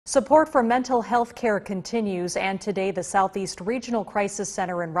Support for mental health care continues, and today the Southeast Regional Crisis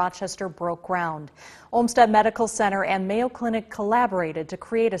Center in Rochester broke ground. Olmsted Medical Center and Mayo Clinic collaborated to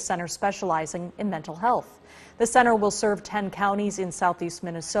create a center specializing in mental health. The center will serve 10 counties in southeast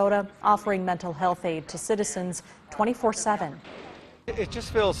Minnesota, offering mental health aid to citizens 24/7. It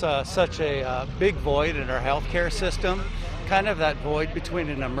just fills such a big void in our healthcare system, kind of that void between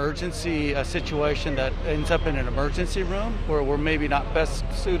an emergency situation that ends up in an emergency room where we're maybe not best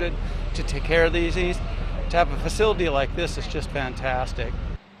suited to take care of these. To have a facility like this is just fantastic.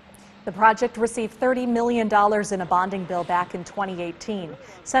 The project received $30 million in a bonding bill back in 2018.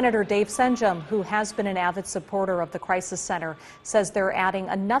 Senator Dave Senjum, who has been an avid supporter of the Crisis Center, says they're adding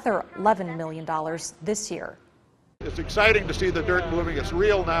another $11 million this year. It's exciting to see the dirt moving. It's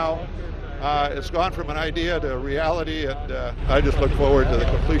real now. It's gone from an idea to reality, and I just look forward to the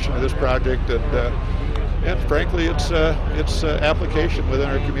completion of this project. And frankly, its application within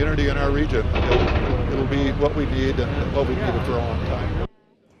our community and our region. It'll be what we need and what we needed for a long time.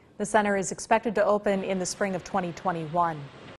 The center is expected to open in the spring of 2021.